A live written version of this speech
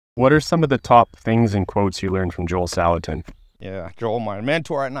What are some of the top things and quotes you learned from Joel Salatin? Yeah, Joel, my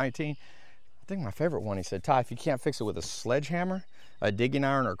mentor at 19. I think my favorite one, he said, Ty, if you can't fix it with a sledgehammer, a digging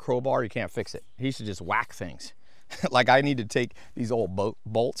iron, or a crowbar, you can't fix it. He used to just whack things. Like I need to take these old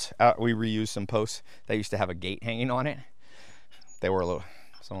bolts out. We reused some posts that used to have a gate hanging on it. They were a little,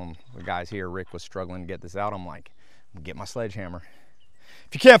 some of the guys here, Rick was struggling to get this out. I'm like, get my sledgehammer.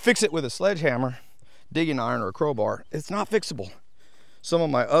 If you can't fix it with a sledgehammer, digging iron, or a crowbar, it's not fixable. Some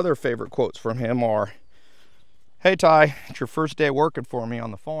of my other favorite quotes from him are, hey Ty, it's your first day working for me on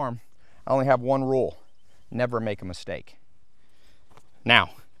the farm. I only have one rule, never make a mistake.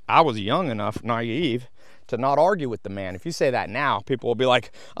 Now, I was young enough, naive, to not argue with the man. If you say that now, people will be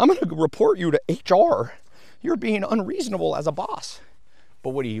like, I'm gonna report you to HR. You're being unreasonable as a boss.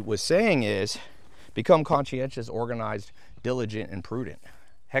 But what he was saying is, become conscientious, organized, diligent, and prudent.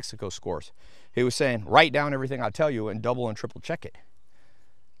 Hexaco scores. He was saying, write down everything I tell you and double and triple check it.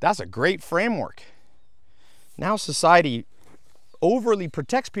 That's a great framework. Now society overly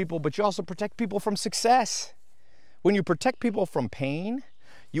protects people, but you also protect people from success. When you protect people from pain,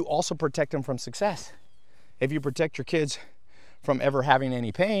 you also protect them from success. If you protect your kids from ever having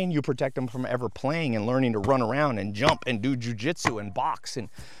any pain, you protect them from ever playing and learning to run around and jump and do jujitsu and box and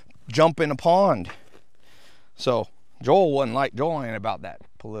jump in a pond. So Joel ain't about that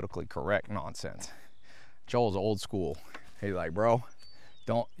politically correct nonsense. Joel's old school. He's like, bro,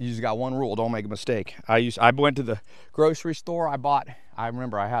 you just got one rule, don't make a mistake. I went to the grocery store, I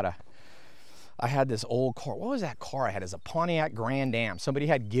remember I had this old car. What was that car I had? It's a Pontiac Grand Am. Somebody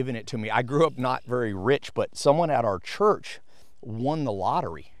had given it to me. I grew up not very rich, but someone at our church won the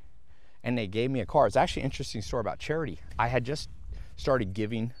lottery and they gave me a car. It's actually an interesting story about charity. I had just started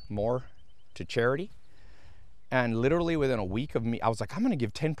giving more to charity. And literally within a week of me, I was like, I'm gonna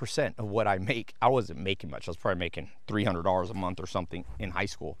give 10% of what I make. I wasn't making much. I was probably making $300 a month or something in high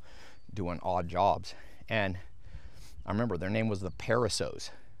school doing odd jobs. And I remember their name was the Parasos.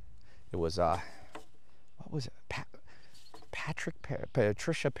 It was, what was it? Patricia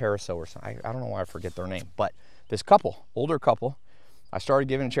Paraso or something. I don't know why I forget their name. But this couple, older couple, I started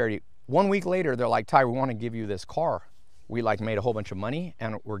giving to charity. 1 week later, they're like, Ty, we want to give you this car. We made a whole bunch of money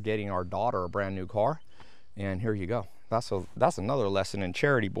and we're getting our daughter a brand new car. And here you go. That's another lesson in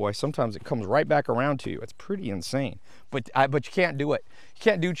charity, boy. Sometimes it comes right back around to you. It's pretty insane. But you can't do it. You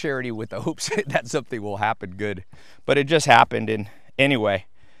can't do charity with the hopes that something will happen good. But it just happened. And anyway,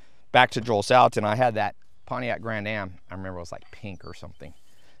 back to Joel Salatin. I had that Pontiac Grand Am. I remember it was like pink or something.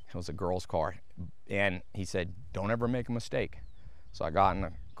 It was a girl's car. And he said, don't ever make a mistake. So I got in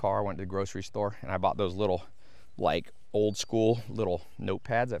the car, went to the grocery store, and I bought those little, like, old school little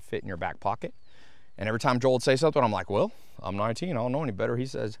notepads that fit in your back pocket. And every time Joel would say something, I'm like, well, I'm 19, I don't know any better. He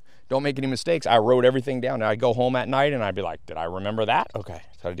says, don't make any mistakes. I wrote everything down. I'd go home at night and I'd be like, did I remember that? Okay,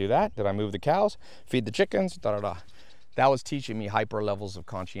 did I do that? Did I move the cows? Feed the chickens? Da, da, da. That was teaching me hyper levels of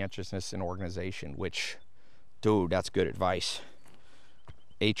conscientiousness and organization, which, dude, that's good advice.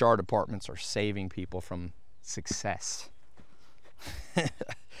 HR departments are saving people from success.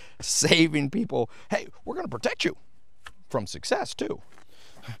 Saving people. Hey, we're gonna protect you from success too.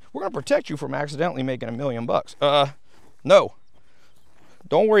 We're gonna protect you from accidentally making $1 million. No.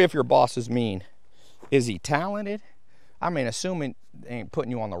 Don't worry if your boss is mean. Is he talented? I mean, assuming they ain't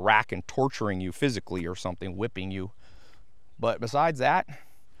putting you on the rack and torturing you physically or something, whipping you. But besides that,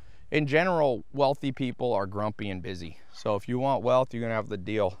 in general, wealthy people are grumpy and busy. So if you want wealth, you're gonna have to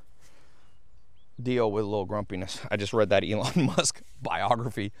deal with a little grumpiness. I just read that Elon Musk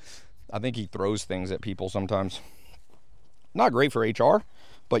biography. I think he throws things at people sometimes. Not great for HR,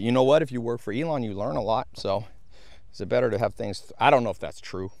 but you know what? If you work for Elon, you learn a lot. So is it better to have things? I don't know if that's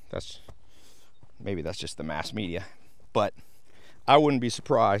true. Maybe that's just the mass media, but I wouldn't be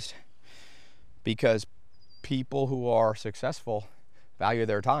surprised because people who are successful value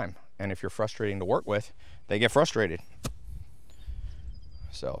their time. And if you're frustrating to work with, they get frustrated.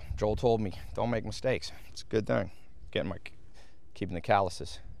 So Joel told me, don't make mistakes. It's a good thing. Keeping the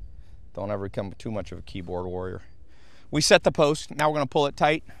calluses. Don't ever become too much of a keyboard warrior. We set the post. Now we're gonna pull it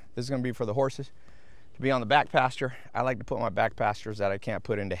tight. This is gonna be for the horses to be on the back pasture. I like to put my back pastures that I can't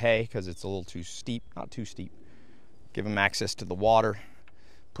put into hay because it's a little too steep, not too steep. Give them access to the water.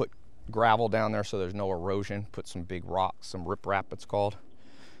 Put gravel down there so there's no erosion. Put some big rocks, some riprap it's called.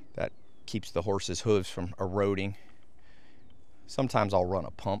 That keeps the horses' hooves from eroding. Sometimes I'll run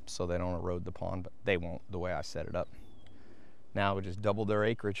a pump so they don't erode the pond, but they won't the way I set it up. Now we just doubled their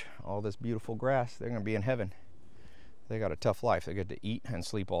acreage. All this beautiful grass, they're gonna be in heaven. They got a tough life. They get to eat and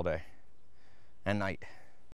sleep all day and night.